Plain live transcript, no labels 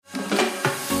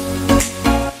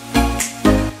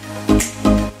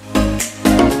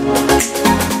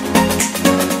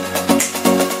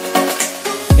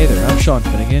Sean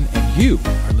Finnegan, and you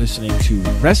are listening to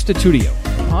Restitutio,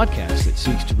 a podcast that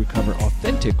seeks to recover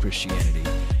authentic Christianity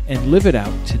and live it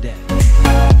out today.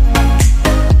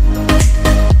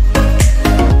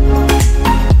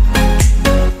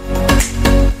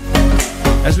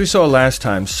 As we saw last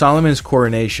time, Solomon's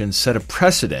coronation set a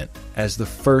precedent as the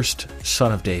first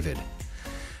son of David.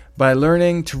 By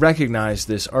learning to recognize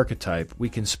this archetype, we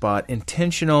can spot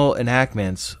intentional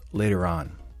enactments later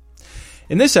on.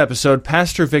 In this episode,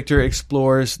 Pastor Victor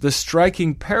explores the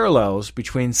striking parallels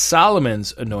between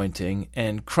Solomon's anointing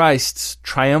and Christ's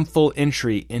triumphal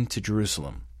entry into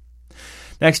Jerusalem.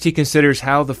 Next, he considers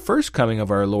how the first coming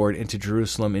of our Lord into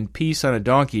Jerusalem in peace on a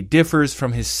donkey differs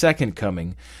from his second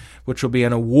coming, which will be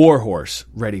on a war horse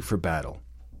ready for battle.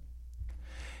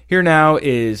 Here now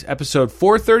is episode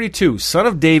 432, Son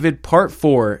of David, Part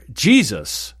 4,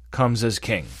 Jesus Comes as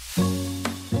King.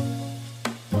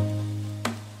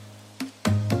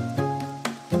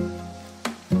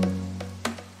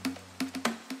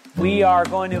 We are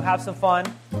going to have some fun.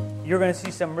 You're going to see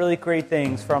some really great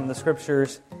things from the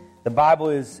Scriptures. The Bible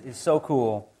is so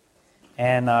cool,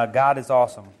 and God is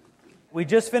awesome. We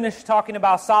just finished talking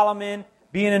about Solomon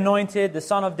being anointed, the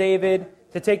son of David,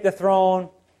 to take the throne,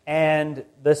 and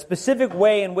the specific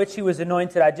way in which he was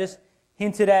anointed, I just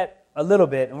hinted at a little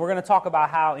bit, and we're going to talk about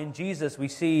how in Jesus we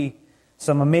see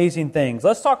some amazing things.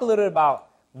 Let's talk a little bit about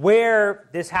where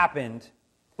this happened.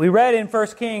 We read in 1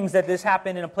 Kings that this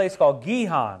happened in a place called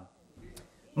Gihon.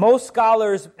 Most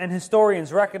scholars and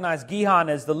historians recognize Gihon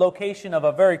as the location of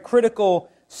a very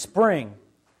critical spring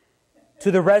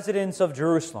to the residents of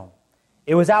Jerusalem.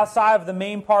 It was outside of the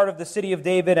main part of the city of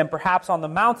David and perhaps on the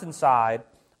mountainside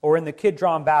or in the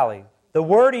Kidron Valley. The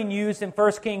wording used in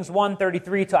 1 Kings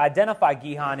 1:33 to identify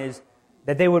Gihon is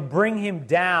that they would bring him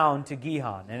down to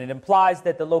Gihon, and it implies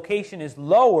that the location is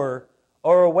lower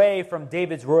or away from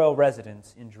David's royal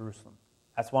residence in Jerusalem.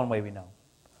 That's one way we know.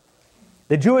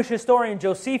 The Jewish historian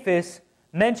Josephus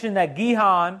mentioned that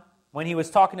Gihon, when he was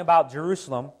talking about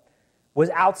Jerusalem, was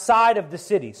outside of the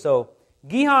city. So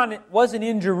Gihon wasn't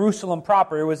in Jerusalem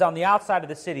proper. It was on the outside of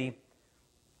the city.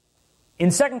 In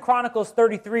 2 Chronicles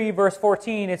 33, verse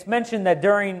 14, it's mentioned that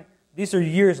these are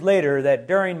years later, that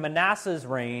during Manasseh's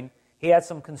reign, he had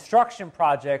some construction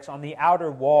projects on the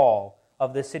outer wall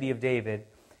of the city of David.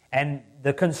 And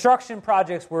the construction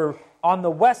projects were on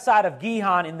the west side of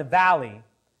Gihon in the valley,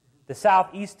 the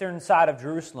southeastern side of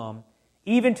Jerusalem,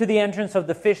 even to the entrance of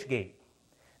the Fish Gate.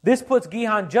 This puts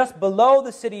Gihon just below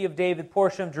the city of David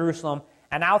portion of Jerusalem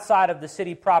and outside of the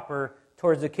city proper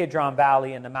towards the Kidron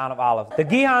Valley and the Mount of Olives. The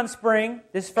Gihon Spring,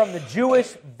 this is from the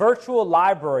Jewish Virtual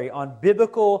Library on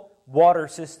Biblical Water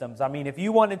Systems. I mean, if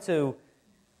you wanted to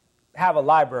have a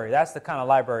library, that's the kind of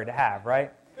library to have,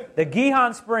 right? The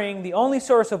Gihon Spring, the only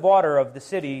source of water of the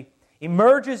city,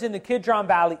 emerges in the Kidron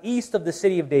Valley east of the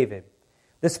city of David.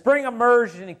 The spring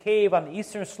emerged in a cave on the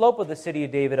eastern slope of the city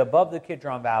of David above the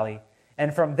Kidron Valley,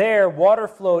 and from there water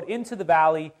flowed into the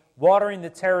valley, watering the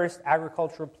terraced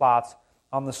agricultural plots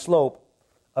on the slope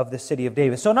of the city of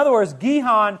David. So in other words,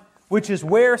 Gihon, which is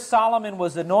where Solomon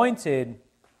was anointed,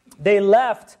 they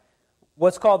left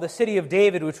what's called the city of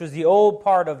David, which was the old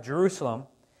part of Jerusalem.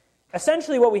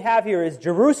 Essentially what we have here is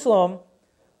Jerusalem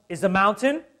is the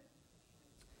mountain,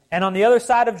 and on the other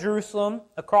side of Jerusalem,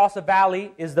 across a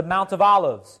valley, is the Mount of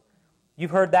Olives.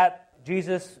 You've heard that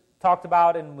Jesus talked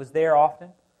about and was there often.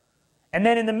 And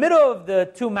then in the middle of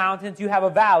the two mountains, you have a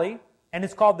valley, and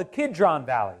it's called the Kidron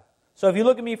Valley. So if you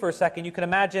look at me for a second, you can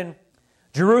imagine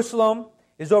Jerusalem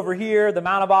is over here, the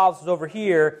Mount of Olives is over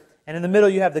here, and in the middle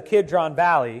you have the Kidron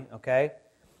Valley, okay?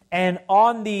 And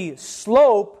on the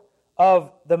slope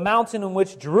of the mountain in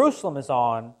which Jerusalem is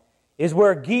on is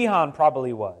where Gihon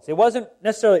probably was. It wasn't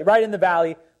necessarily right in the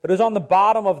valley, but it was on the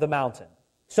bottom of the mountain.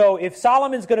 So if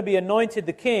Solomon's going to be anointed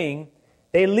the king,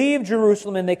 they leave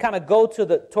Jerusalem and they kind of go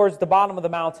towards the bottom of the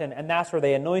mountain, and that's where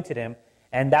they anointed him,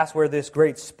 and that's where this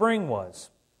great spring was,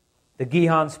 the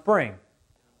Gihon Spring.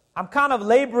 I'm kind of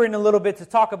laboring a little bit to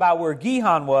talk about where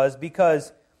Gihon was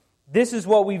because this is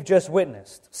what we've just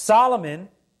witnessed. Solomon,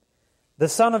 the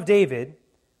son of David,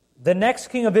 the next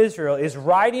king of Israel, is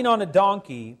riding on a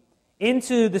donkey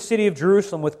into the city of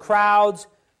Jerusalem with crowds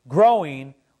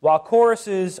growing while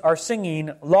choruses are singing,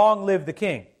 "Long live the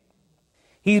king."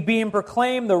 He's being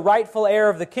proclaimed the rightful heir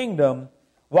of the kingdom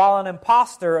while an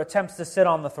impostor attempts to sit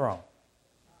on the throne.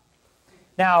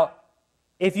 Now,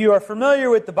 if you are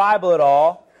familiar with the Bible at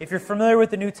all, if you're familiar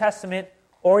with the New Testament,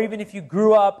 or even if you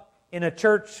grew up in a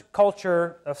church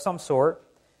culture of some sort,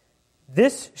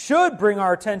 this should bring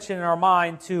our attention and our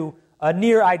mind to a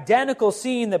near identical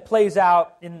scene that plays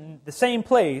out in the same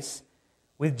place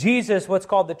with Jesus, what's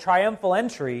called the triumphal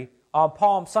entry on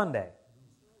Palm Sunday.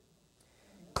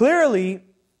 Clearly,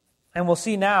 and we'll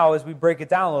see now as we break it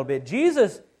down a little bit,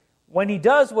 Jesus, when he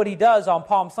does what he does on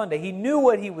Palm Sunday, he knew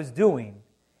what he was doing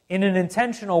in an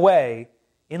intentional way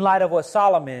in light of what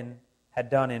Solomon had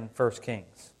done in 1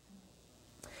 Kings.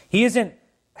 He isn't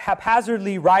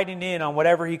haphazardly riding in on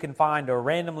whatever he can find or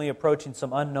randomly approaching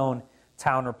some unknown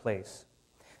town or place.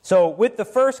 So with the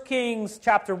 1 Kings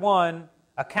chapter 1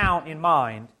 account in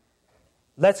mind,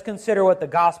 let's consider what the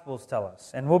Gospels tell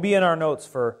us. And we'll be in our notes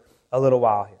for a little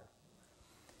while here.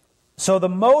 So the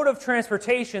mode of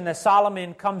transportation that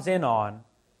Solomon comes in on,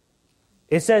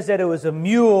 it says that it was a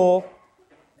mule,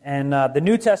 and the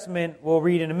New Testament, we'll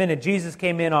read in a minute, Jesus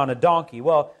came in on a donkey.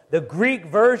 Well, the Greek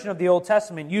version of the Old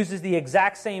Testament uses the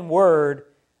exact same word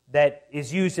that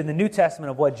is used in the New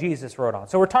Testament of what Jesus wrote on.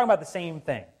 So we're talking about the same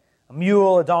thing. A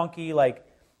mule, a donkey, like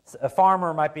a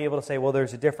farmer might be able to say, well,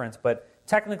 there's a difference. But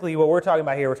technically what we're talking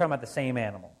about here, we're talking about the same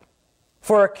animal.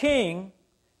 For a king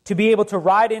to be able to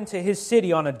ride into his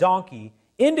city on a donkey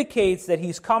indicates that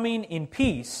he's coming in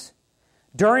peace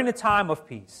during a time of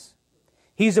peace.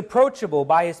 He's approachable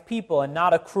by his people and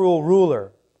not a cruel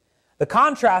ruler. The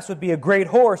contrast would be a great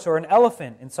horse or an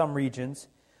elephant in some regions,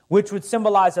 which would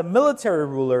symbolize a military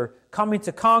ruler coming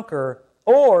to conquer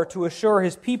or to assure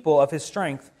his people of his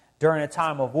strength during a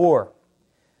time of war.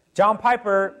 John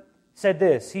Piper said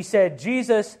this. He said,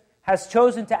 Jesus has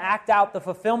chosen to act out the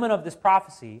fulfillment of this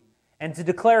prophecy and to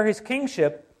declare his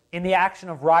kingship in the action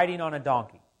of riding on a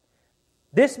donkey.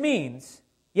 This means,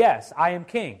 yes, I am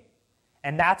king.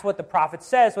 And that's what the prophet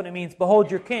says when it means, behold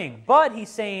your king. But he's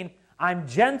saying, I'm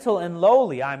gentle and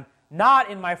lowly. I'm not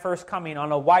in my first coming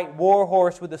on a white war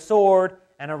horse with a sword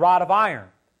and a rod of iron.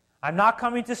 I'm not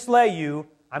coming to slay you.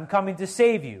 I'm coming to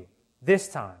save you this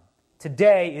time.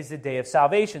 Today is the day of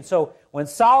salvation. So when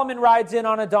Solomon rides in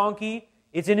on a donkey,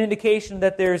 it's an indication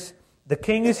that the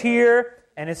king is here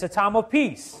and it's a time of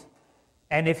peace.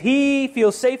 And if he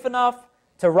feels safe enough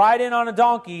to ride in on a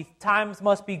donkey, times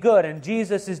must be good. And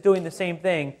Jesus is doing the same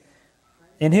thing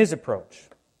in his approach.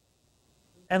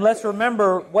 And let's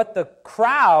remember what the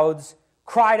crowds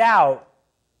cried out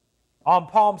on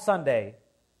Palm Sunday.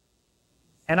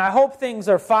 And I hope things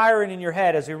are firing in your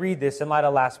head as we read this in light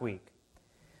of last week.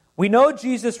 We know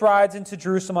Jesus rides into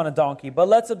Jerusalem on a donkey, but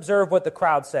let's observe what the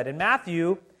crowd said. In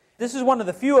Matthew, this is one of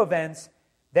the few events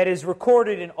that is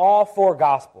recorded in all four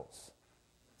Gospels.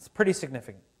 It's pretty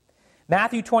significant.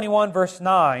 Matthew 21, verse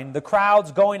 9, the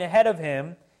crowds going ahead of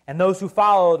him and those who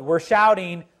followed were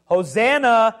shouting,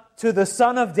 Hosanna to the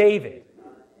Son of David.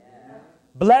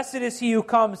 Blessed is he who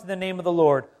comes in the name of the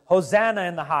Lord. Hosanna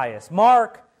in the highest.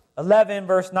 Mark 11,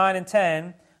 verse 9 and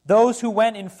 10, those who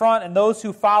went in front and those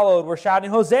who followed were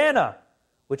shouting, Hosanna,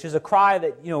 which is a cry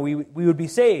that, we would be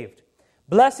saved.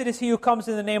 Blessed is he who comes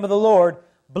in the name of the Lord.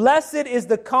 Blessed is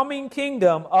the coming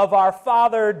kingdom of our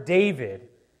father David.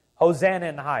 Hosanna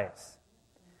in the highest.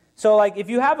 So if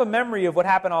you have a memory of what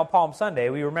happened on Palm Sunday,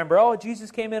 we remember,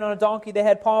 Jesus came in on a donkey, they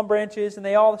had palm branches, and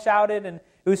they all shouted, and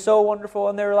it was so wonderful,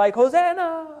 and they were like,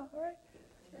 Hosanna! Right?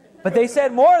 But they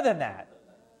said more than that.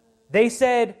 They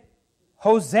said,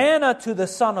 Hosanna to the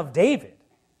Son of David.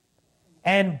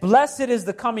 And blessed is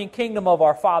the coming kingdom of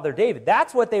our father David.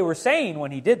 That's what they were saying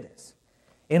when he did this.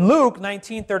 In Luke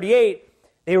 19:38,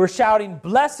 they were shouting,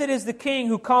 Blessed is the King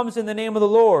who comes in the name of the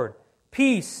Lord.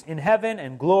 Peace in heaven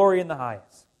and glory in the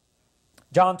highest.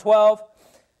 John 12,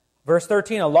 verse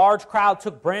 13, a large crowd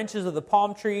took branches of the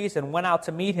palm trees and went out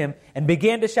to meet him and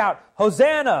began to shout,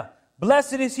 Hosanna!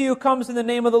 Blessed is he who comes in the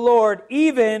name of the Lord,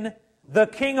 even the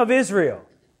King of Israel.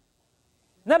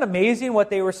 Isn't that amazing what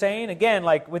they were saying? Again,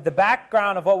 with the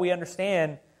background of what we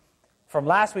understand from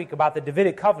last week about the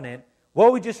Davidic covenant,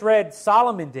 what we just read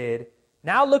Solomon did,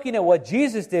 now looking at what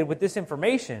Jesus did with this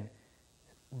information,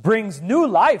 brings new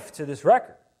life to this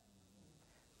record.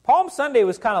 Palm Sunday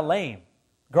was kind of lame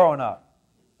growing up,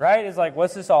 right? It's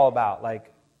what's this all about?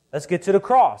 Let's get to the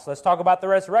cross. Let's talk about the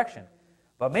resurrection.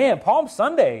 But man, Palm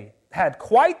Sunday had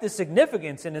quite the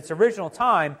significance in its original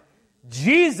time.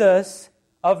 Jesus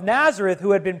of Nazareth,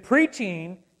 who had been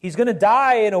preaching, he's going to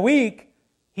die in a week.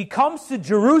 He comes to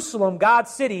Jerusalem,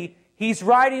 God's city. He's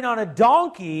riding on a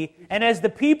donkey, and as the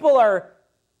people are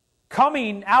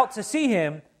coming out to see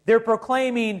him, they're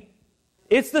proclaiming,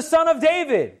 it's the Son of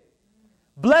David.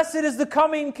 Blessed is the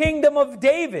coming kingdom of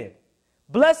David.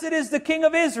 Blessed is the King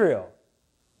of Israel.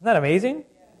 Isn't that amazing?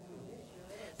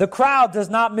 The crowd does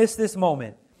not miss this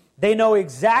moment. They know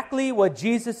exactly what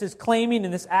Jesus is claiming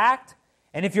in this act.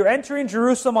 And if you're entering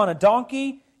Jerusalem on a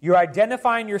donkey, you're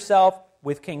identifying yourself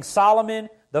with King Solomon,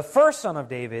 the first son of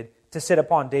David, to sit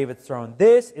upon David's throne.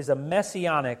 This is a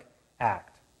messianic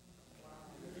act.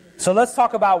 So let's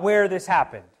talk about where this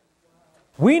happened.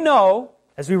 We know,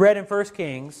 as we read in 1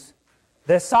 Kings,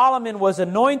 that Solomon was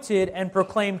anointed and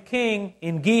proclaimed king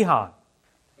in Gihon,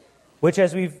 which,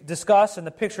 as we've discussed and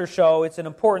the pictures show, it's an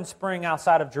important spring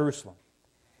outside of Jerusalem.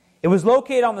 It was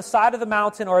located on the side of the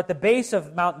mountain or at the base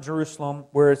of Mount Jerusalem,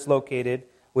 where it's located,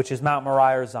 which is Mount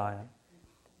Moriah or Zion.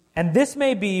 And this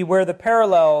may be where the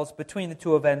parallels between the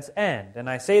two events end. And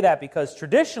I say that because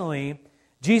traditionally,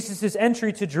 Jesus'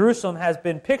 entry to Jerusalem has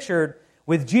been pictured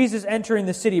with Jesus entering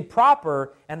the city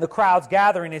proper and the crowds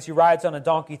gathering as he rides on a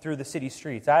donkey through the city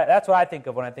streets. That's what I think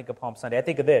of when I think of Palm Sunday. I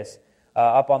think of this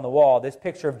up on the wall. This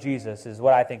picture of Jesus is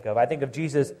what I think of. I think of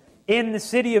Jesus in the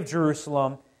city of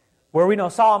Jerusalem, where we know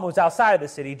Solomon was outside of the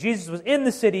city. Jesus was in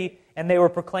the city, and they were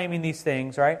proclaiming these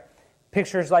things, right?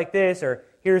 Pictures like this, or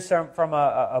here's from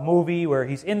a movie where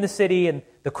he's in the city, and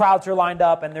the crowds are lined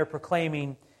up, and they're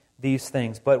proclaiming these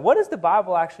things. But what does the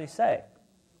Bible actually say?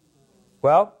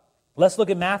 Well, let's look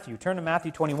at Matthew. Turn to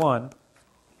Matthew 21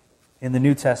 in the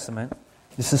New Testament.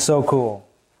 This is so cool.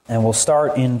 And we'll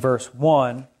start in verse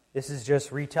 1. This is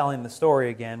just retelling the story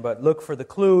again, but look for the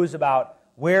clues about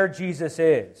where Jesus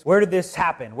is. Where did this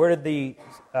happen? Where did the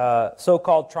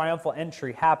so-called triumphal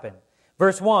entry happen?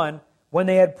 Verse 1, when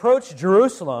they had approached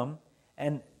Jerusalem,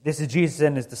 and this is Jesus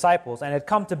and his disciples, and had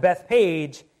come to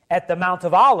Bethpage at the Mount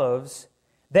of Olives,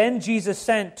 then Jesus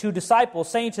sent 2 disciples,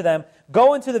 saying to them,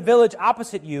 "Go into the village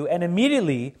opposite you, and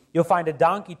immediately you'll find a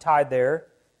donkey tied there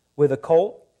with a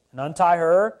colt, and untie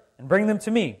her, and bring them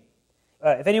to me.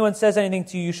 If anyone says anything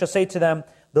to you, you shall say to them,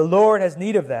 'The Lord has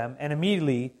need of them,' and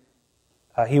immediately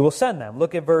he will send them."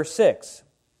 Look at verse 6.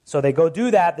 So they go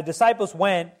do that. The disciples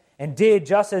went and did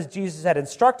just as Jesus had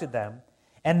instructed them.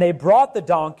 And they brought the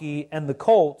donkey and the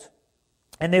colt,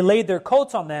 and they laid their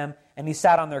coats on them, and he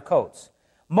sat on their coats.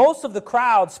 Most of the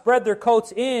crowd spread their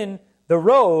coats in the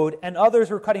road, and others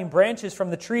were cutting branches from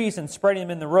the trees and spreading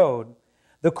them in the road.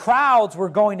 The crowds were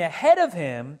going ahead of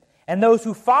him, and those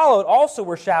who followed also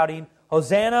were shouting,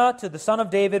 "Hosanna to the Son of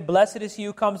David, blessed is he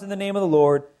who comes in the name of the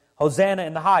Lord, Hosanna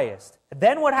in the highest."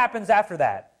 Then what happens after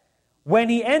that? When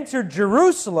he entered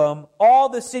Jerusalem, all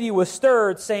the city was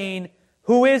stirred, saying,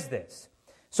 "Who is this?"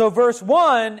 So verse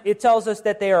 1, it tells us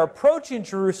that they are approaching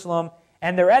Jerusalem,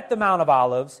 and they're at the Mount of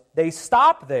Olives. They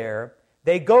stop there.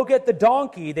 They go get the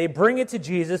donkey. They bring it to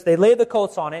Jesus. They lay the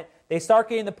coats on it. They start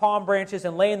getting the palm branches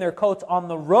and laying their coats on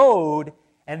the road.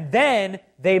 And then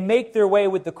they make their way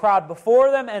with the crowd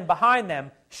before them and behind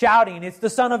them, shouting, "It's the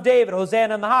Son of David,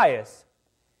 Hosanna in the highest."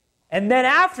 And then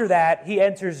after that, he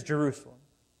enters Jerusalem.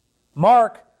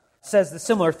 Mark says the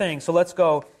similar thing. So let's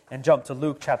go and jump to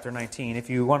Luke chapter 19. If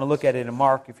you want to look at it in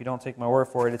Mark, if you don't take my word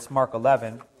for it, it's Mark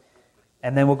 11.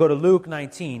 And then we'll go to Luke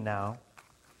 19 now.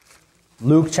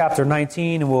 Luke chapter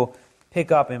 19, and we'll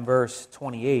pick up in verse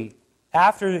 28.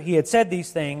 After he had said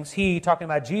these things, he, talking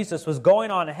about Jesus, was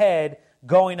going on ahead,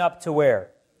 going up to where?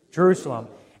 Jerusalem.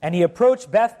 And he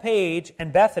approached Bethpage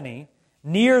and Bethany,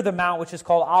 near the mount which is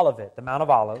called Olivet, the Mount of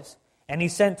Olives, and he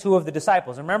sent 2 of the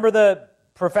disciples. Remember the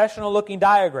professional-looking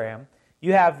diagram?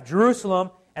 You have Jerusalem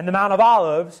and the Mount of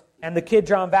Olives and the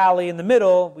Kidron Valley in the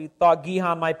middle. We thought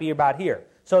Gihon might be about here.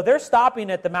 So they're stopping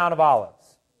at the Mount of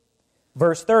Olives.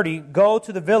 Verse 30, "Go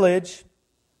to the village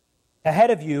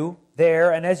ahead of you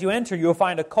there, and as you enter, you will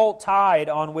find a colt tied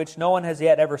on which no one has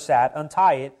yet ever sat.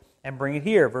 Untie it and bring it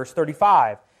here." Verse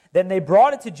 35, "Then they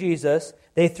brought it to Jesus.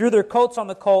 They threw their coats on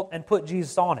the colt and put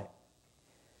Jesus on it.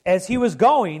 As he was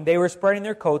going, they were spreading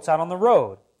their coats out on the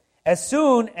road. As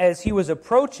soon as he was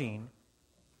approaching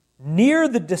near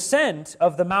the descent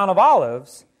of the Mount of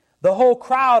Olives, the whole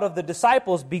crowd of the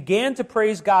disciples began to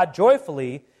praise God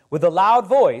joyfully with a loud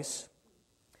voice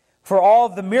for all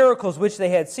of the miracles which they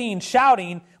had seen,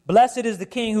 shouting, 'Blessed is the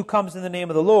King who comes in the name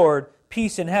of the Lord,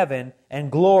 peace in heaven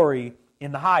and glory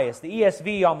in the highest.'" The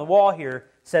ESV on the wall here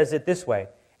says it this way: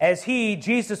 as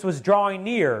Jesus was drawing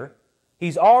near,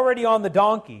 he's already on the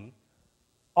donkey,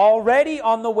 already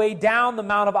on the way down the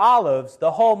Mount of Olives,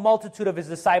 the whole multitude of his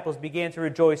disciples began to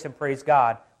rejoice and praise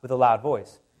God with a loud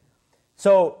voice.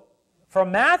 So,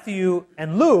 from Matthew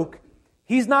and Luke,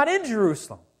 he's not in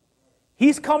Jerusalem.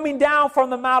 He's coming down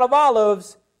from the Mount of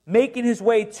Olives, making his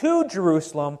way to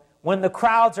Jerusalem when the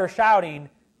crowds are shouting,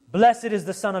 "Blessed is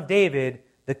the Son of David,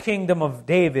 the kingdom of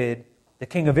David, the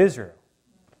King of Israel."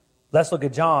 Let's look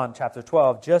at John chapter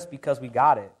 12, just because we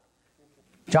got it.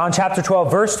 John chapter 12,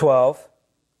 verse 12.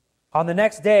 "On the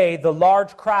next day, the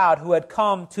large crowd who had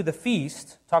come to the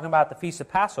feast," talking about the feast of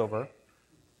Passover,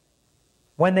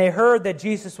 "when they heard that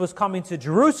Jesus was coming to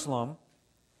Jerusalem,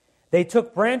 they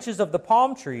took branches of the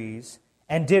palm trees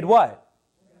and did what?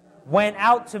 Went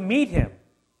out to meet him.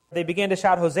 They began to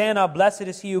shout, 'Hosanna, blessed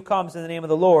is he who comes in the name of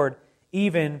the Lord,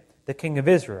 even the King of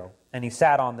Israel.' And he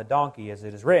sat on the donkey, as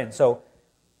it is written." So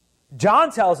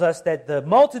John tells us that the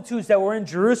multitudes that were in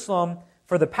Jerusalem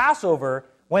for the Passover,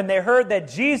 when they heard that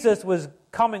Jesus was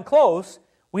coming close,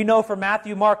 we know from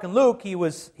Matthew, Mark, and Luke,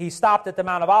 he stopped at the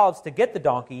Mount of Olives to get the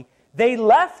donkey. They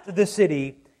left the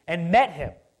city and met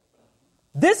him.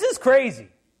 This is crazy.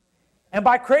 And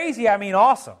by crazy, I mean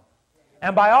awesome.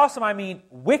 And by awesome, I mean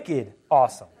wicked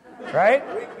awesome. Right?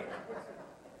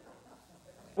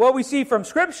 What we see from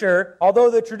Scripture, although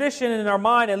the tradition in our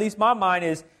mind, at least my mind,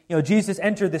 is, Jesus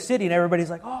entered the city and everybody's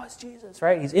like, oh, it's Jesus,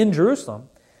 right? He's in Jerusalem.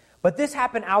 But this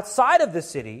happened outside of the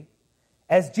city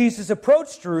as Jesus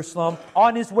approached Jerusalem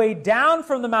on his way down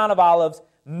from the Mount of Olives,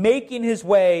 making his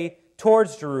way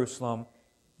towards Jerusalem.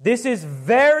 This is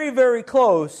very, very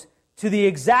close to the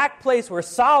exact place where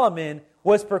Solomon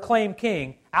was proclaimed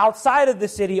king, outside of the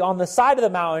city, on the side of the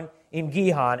mountain in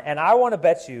Gihon. And I want to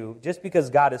bet you, just because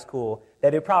God is cool,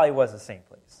 that it probably was the same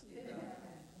place.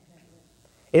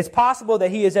 It's possible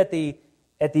that he is at the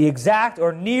exact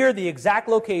or near the exact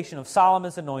location of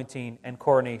Solomon's anointing and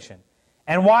coronation.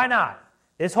 And why not?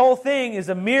 This whole thing is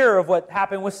a mirror of what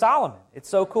happened with Solomon. It's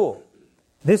so cool.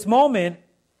 This moment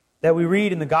that we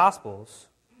read in the Gospels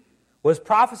was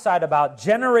prophesied about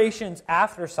generations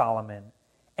after Solomon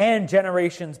and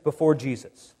generations before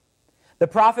Jesus. The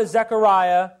prophet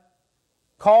Zechariah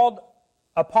called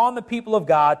upon the people of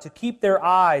God to keep their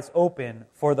eyes open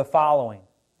for the following.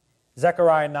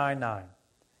 Zechariah 9:9.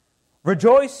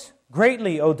 Rejoice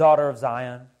greatly, O daughter of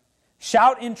Zion.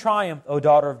 Shout in triumph, O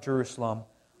daughter of Jerusalem.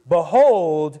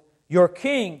 Behold, your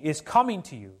king is coming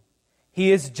to you.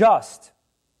 He is just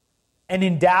and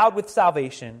endowed with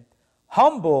salvation,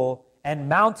 humble and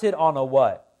mounted on a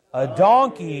what? A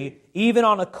donkey, even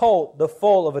on a colt, the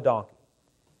foal of a donkey.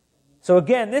 So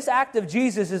again, this act of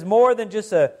Jesus is more than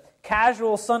just a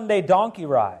casual Sunday donkey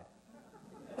ride.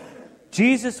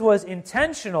 Jesus was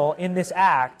intentional in this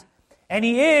act, and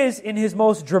he is, in his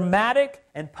most dramatic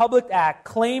and public act,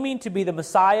 claiming to be the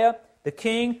Messiah, the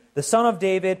King, the Son of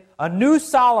David, a new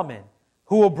Solomon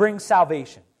who will bring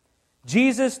salvation.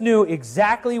 Jesus knew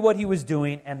exactly what he was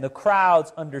doing, and the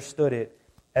crowds understood it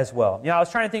as well. I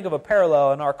was trying to think of a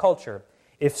parallel in our culture.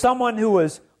 If someone who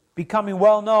was becoming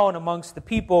well known amongst the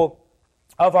people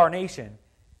of our nation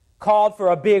called for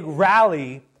a big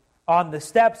rally on the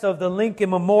steps of the Lincoln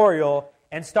Memorial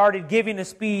and started giving a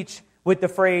speech with the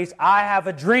phrase, I have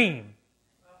a dream,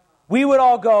 we would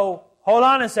all go, hold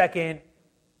on a second,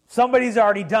 somebody's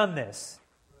already done this,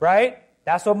 right?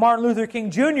 That's what Martin Luther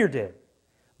King Jr. did.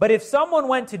 But if someone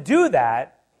went to do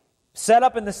that, set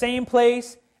up in the same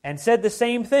place and said the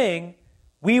same thing,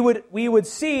 we would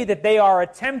see that they are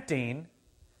attempting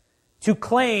to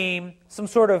claim some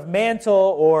sort of mantle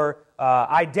or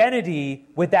identity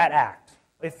with that act.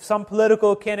 If some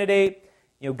political candidate,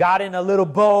 got in a little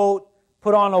boat,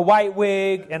 put on a white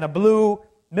wig and a blue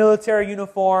military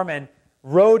uniform and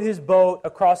rowed his boat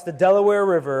across the Delaware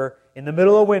River in the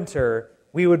middle of winter,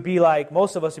 we would be like,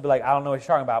 most of us would be like, I don't know what you're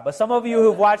talking about. But some of you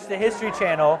who've watched the History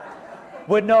Channel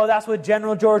would know that's what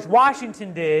General George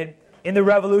Washington did in the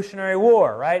Revolutionary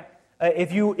War, right?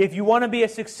 If you want to be a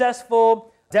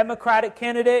successful Democratic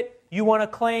candidate, you want to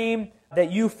claim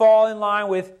that you fall in line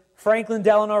with Franklin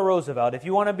Delano Roosevelt. If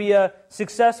you want to be a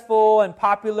successful and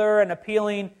popular and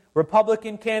appealing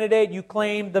Republican candidate, you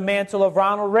claim the mantle of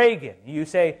Ronald Reagan. You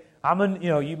say,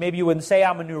 maybe you wouldn't say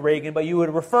I'm a new Reagan, but you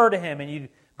would refer to him and you'd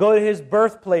go to his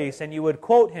birthplace and you would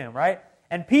quote him, right?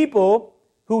 And people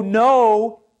who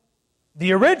know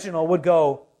the original would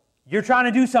go, you're trying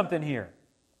to do something here.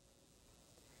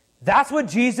 That's what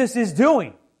Jesus is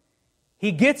doing.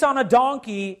 He gets on a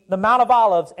donkey, the Mount of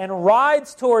Olives, and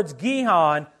rides towards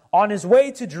Gihon on his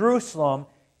way to Jerusalem,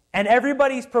 and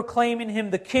everybody's proclaiming him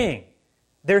the king.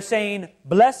 They're saying,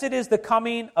 blessed is the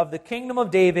coming of the kingdom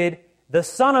of David, the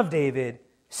Son of David,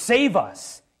 save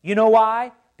us. You know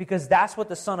why? Because that's what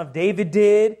the Son of David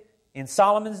did in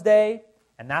Solomon's day,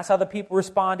 and that's how the people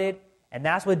responded, and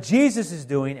that's what Jesus is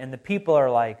doing, and the people are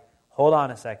like, hold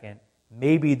on a second,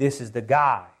 maybe this is the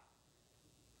guy.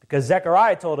 Because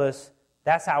Zechariah told us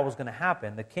that's how it was going to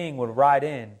happen. The king would ride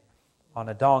in on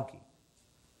a donkey.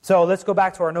 So let's go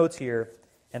back to our notes here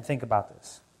and think about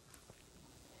this.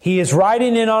 He is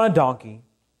riding in on a donkey,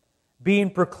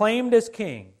 being proclaimed as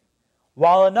king,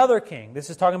 while another king, this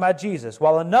is talking about Jesus,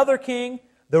 while another king,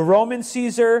 the Roman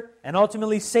Caesar, and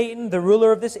ultimately Satan, the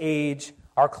ruler of this age,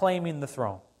 are claiming the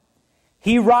throne.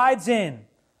 He rides in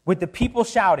with the people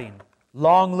shouting,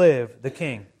 long live the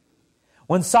king.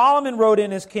 When Solomon rode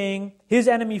in as king, his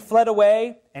enemy fled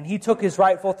away, and he took his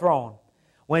rightful throne.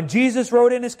 When Jesus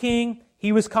rode in as king,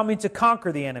 he was coming to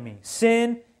conquer the enemy,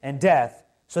 sin and death,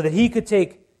 so that he could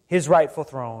take his rightful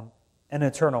throne, an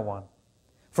eternal one.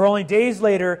 For only days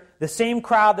later, the same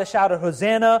crowd that shouted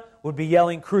Hosanna would be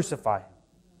yelling, Crucify him.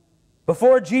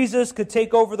 Before Jesus could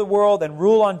take over the world and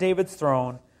rule on David's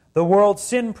throne, the world's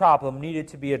sin problem needed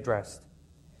to be addressed.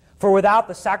 For without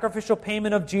the sacrificial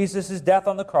payment of Jesus' death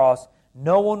on the cross,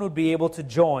 no one would be able to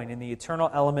join in the eternal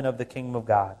element of the kingdom of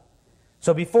God.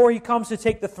 So before he comes to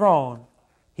take the throne,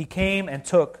 he came and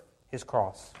took his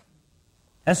cross.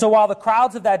 And so while the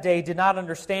crowds of that day did not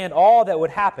understand all that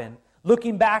would happen,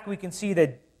 looking back we can see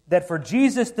that for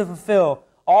Jesus to fulfill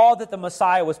all that the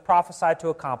Messiah was prophesied to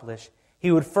accomplish,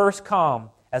 he would first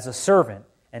come as a servant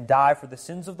and die for the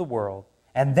sins of the world,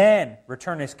 and then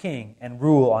return as king and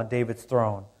rule on David's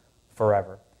throne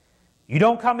forever. You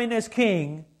don't come in as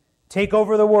king, take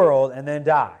over the world, and then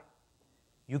die.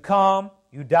 You come,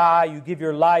 you die, you give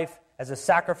your life as a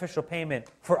sacrificial payment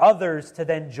for others to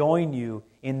then join you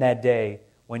in that day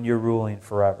when you're ruling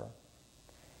forever.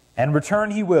 And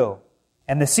return he will.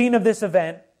 And the scene of this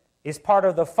event is part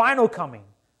of the final coming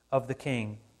of the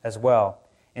king as well.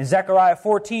 In Zechariah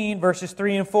 14, verses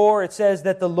 3 and 4, it says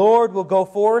that the Lord will go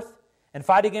forth and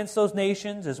fight against those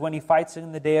nations as when he fights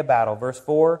in the day of battle. Verse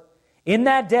 4, in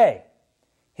that day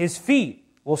his feet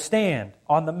will stand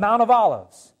on the Mount of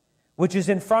Olives, which is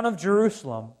in front of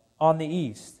Jerusalem on the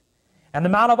east. And the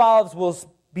Mount of Olives will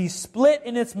be split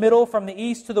in its middle from the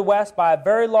east to the west by a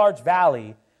very large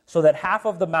valley, so that half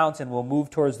of the mountain will move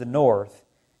towards the north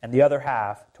and the other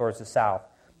half towards the south.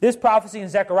 This prophecy in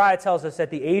Zechariah tells us that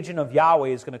the agent of Yahweh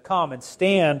is going to come and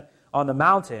stand on the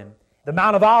mountain, the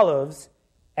Mount of Olives,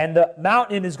 and the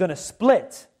mountain is going to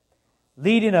split,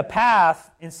 leading a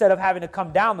path. Instead of having to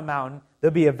come down the mountain,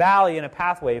 there'll be a valley and a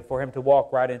pathway for him to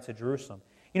walk right into Jerusalem.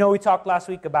 You know, we talked last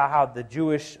week about how the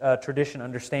Jewish tradition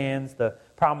understands the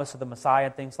promise of the Messiah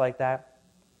and things like that.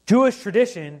 Jewish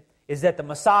tradition is that the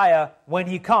Messiah, when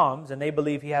he comes, and they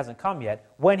believe he hasn't come yet,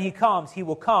 when he comes, he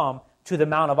will come to the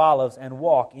Mount of Olives and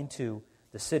walk into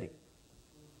the city.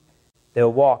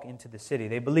 They'll walk into the city.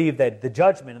 They believe that the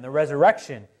judgment and the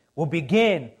resurrection will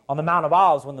begin on the Mount of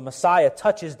Olives when the Messiah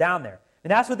touches down there.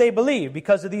 And that's what they believe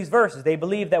because of these verses. They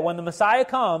believe that when the Messiah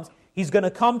comes, he's going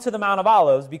to come to the Mount of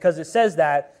Olives because it says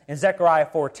that in Zechariah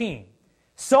 14.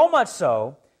 So much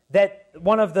so that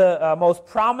one of the most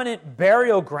prominent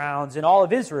burial grounds in all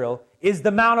of Israel is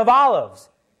the Mount of Olives.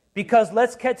 Because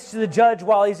let's catch the judge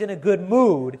while he's in a good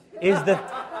mood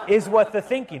is what the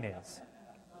thinking is.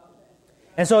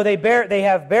 And so they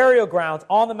have burial grounds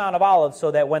on the Mount of Olives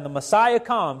so that when the Messiah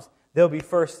comes, they'll be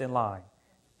first in line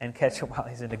and catch him while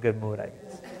he's in a good mood, I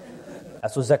guess.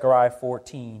 That's what Zechariah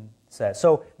 14 says.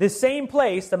 So this same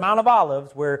place, the Mount of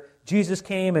Olives, where Jesus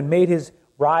came and made his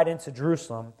ride into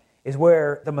Jerusalem, is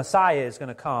where the Messiah is going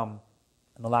to come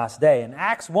in the last day. In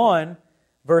Acts 1,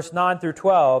 verse 9 through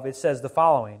 12, it says the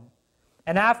following.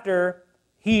 And after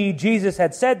Jesus,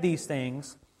 had said these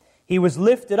things, he was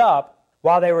lifted up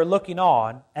while they were looking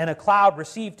on, and a cloud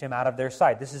received him out of their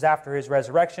sight. This is after his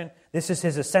resurrection. This is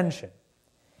his ascension.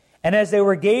 And as they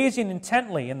were gazing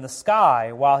intently in the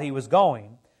sky while he was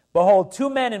going, behold, two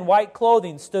men in white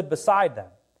clothing stood beside them.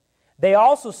 They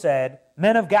also said,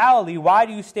 Men of Galilee, why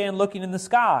do you stand looking in the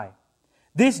sky?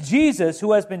 This Jesus,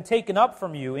 who has been taken up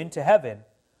from you into heaven,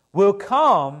 will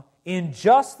come in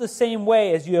just the same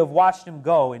way as you have watched him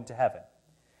go into heaven.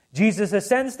 Jesus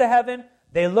ascends to heaven.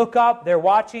 They look up. They're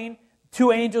watching.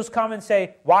 Two angels come and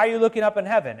say, why are you looking up in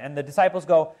heaven? And the disciples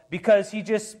go, because he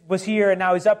just was here and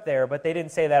now he's up there. But they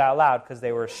didn't say that out loud because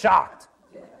they were shocked.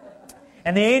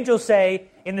 And the angels say,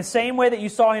 in the same way that you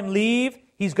saw him leave,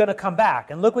 he's going to come back.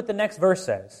 And look what the next verse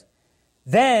says.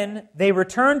 Then they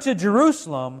returned to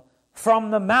Jerusalem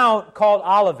from the mount called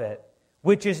Olivet,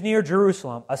 which is near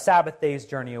Jerusalem, a Sabbath day's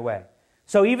journey away.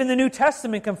 So even the New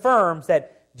Testament confirms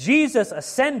that Jesus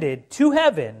ascended to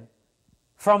heaven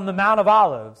from the Mount of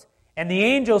Olives, and the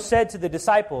angel said to the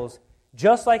disciples,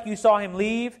 just like you saw him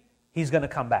leave, he's going to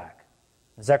come back.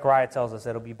 And Zechariah tells us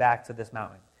that he'll be back to this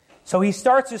mountain. So he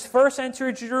starts his first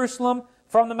entry to Jerusalem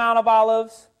from the Mount of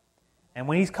Olives, and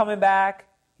when he's coming back,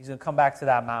 he's going to come back to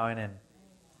that mountain and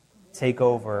take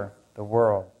over the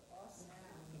world.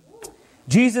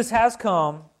 Jesus has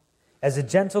come as a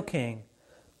gentle king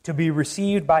to be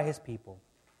received by his people.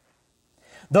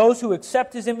 Those who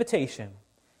accept his invitation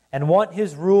and want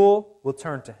his rule will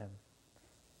turn to him.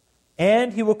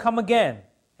 And he will come again,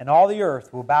 and all the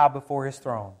earth will bow before his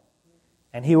throne.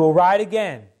 And he will ride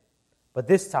again, but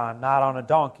this time not on a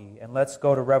donkey. And let's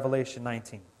go to Revelation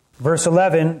 19. Verse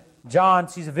 11, John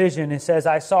sees a vision and says,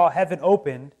 I saw heaven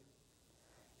opened,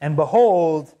 and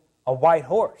behold, a white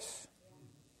horse.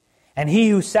 And he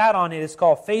who sat on it is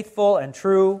called Faithful and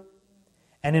True,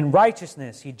 and in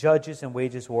righteousness he judges and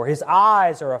wages war. His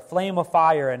eyes are a flame of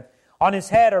fire, and On his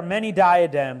head are many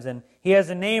diadems, and he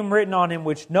has a name written on him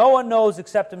which no one knows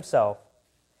except himself.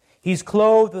 He's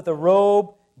clothed with a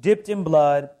robe dipped in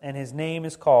blood, and his name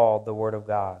is called the Word of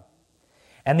God.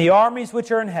 And the armies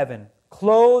which are in heaven,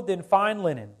 clothed in fine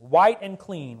linen, white and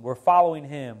clean, were following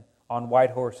him on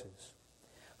white horses.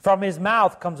 From his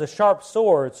mouth comes a sharp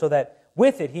sword, so that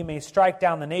with it he may strike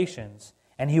down the nations,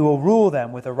 and he will rule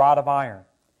them with a rod of iron.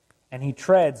 And he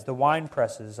treads the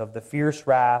winepresses of the fierce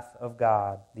wrath of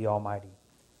God the Almighty.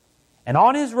 And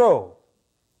on his robe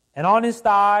and on his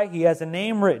thigh he has a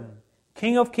name written,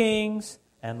 King of Kings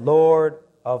and Lord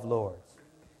of Lords.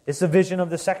 This is a vision of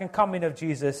the second coming of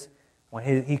Jesus,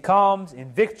 when he comes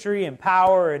in victory and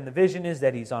power, and the vision is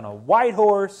that he's on a white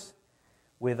horse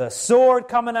with a sword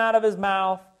coming out of his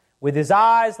mouth, with his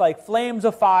eyes like flames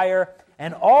of fire,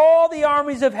 and all the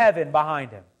armies of heaven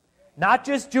behind him. Not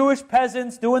just Jewish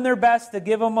peasants doing their best to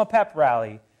give him a pep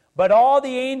rally, but all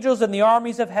the angels and the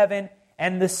armies of heaven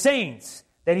and the saints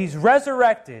that he's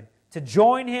resurrected to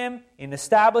join him in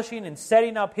establishing and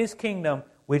setting up his kingdom,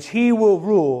 which he will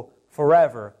rule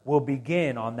forever, will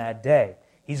begin on that day.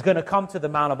 He's going to come to the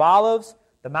Mount of Olives.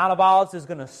 The Mount of Olives is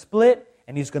going to split,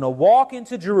 and he's going to walk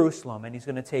into Jerusalem, and he's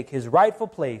going to take his rightful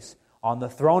place on the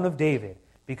throne of David,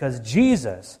 because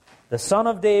Jesus, the Son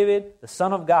of David, the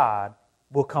Son of God,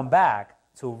 will come back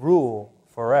to rule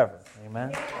forever.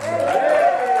 Amen?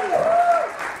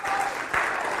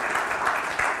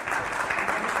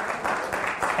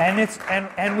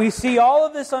 And we see all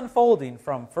of this unfolding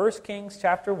from 1 Kings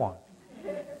chapter 1,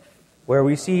 where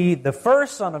we see the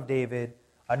first son of David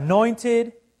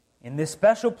anointed in this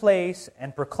special place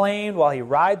and proclaimed while he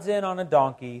rides in on a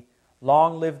donkey,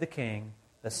 "Long live the King,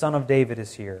 the Son of David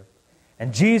is here."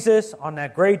 And Jesus, on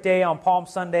that great day on Palm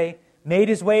Sunday, made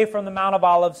his way from the Mount of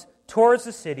Olives towards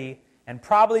the city and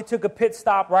probably took a pit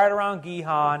stop right around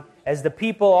Gihon as the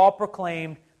people all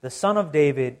proclaimed, "The Son of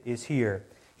David is here."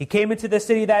 He came into the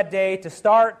city that day to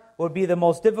start what would be the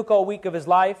most difficult week of his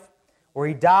life, where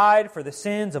he died for the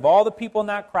sins of all the people in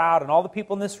that crowd and all the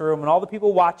people in this room and all the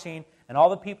people watching and all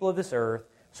the people of this earth,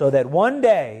 so that one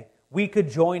day we could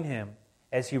join him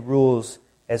as he rules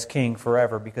as king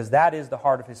forever, because that is the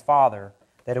heart of his Father,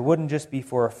 that it wouldn't just be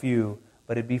for a few,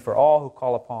 but it'd be for all who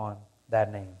call upon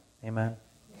that name. Amen.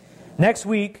 Next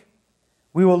week,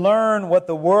 we will learn what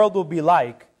the world will be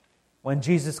like when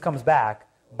Jesus comes back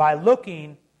by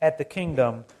looking at the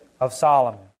kingdom of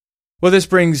Solomon. Well, this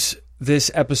brings this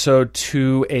episode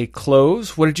to a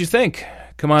close. What did you think?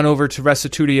 Come on over to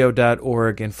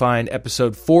restitudio.org and find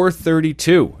episode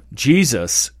 432,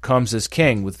 Jesus Comes as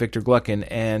King, with Victor Gluckin,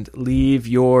 and leave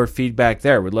your feedback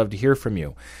there. We'd love to hear from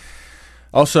you.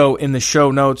 Also, in the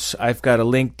show notes, I've got a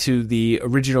link to the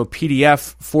original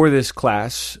PDF for this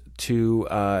class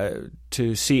to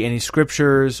see any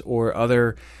scriptures or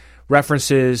other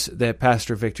references that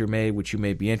Pastor Victor made, which you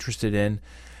may be interested in.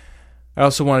 I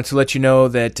also wanted to let you know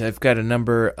that I've got a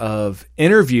number of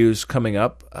interviews coming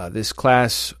up. This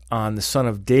class on the Son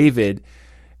of David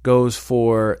goes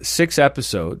for 6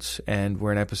 episodes, and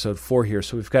we're in episode 4 here,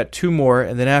 so we've got 2 more.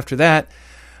 And then after that,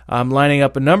 I'm lining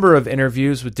up a number of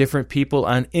interviews with different people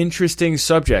on interesting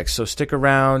subjects, so stick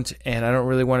around, and I don't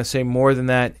really want to say more than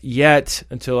that yet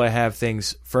until I have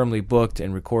things firmly booked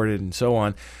and recorded and so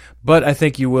on. But I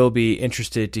think you will be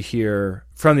interested to hear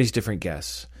from these different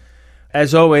guests.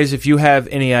 As always, if you have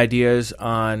any ideas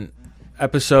on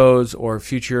episodes or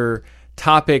future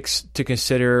topics to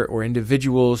consider or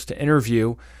individuals to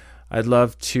interview, I'd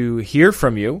love to hear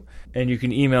from you, and you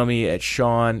can email me at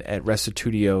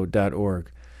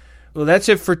sean@restitudio.org. Well, that's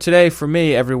it for today for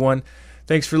me, everyone.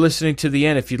 Thanks for listening to the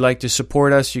end. If you'd like to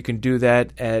support us, you can do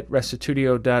that at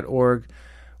restitudio.org.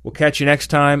 We'll catch you next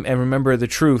time, and remember, the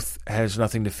truth has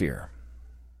nothing to fear.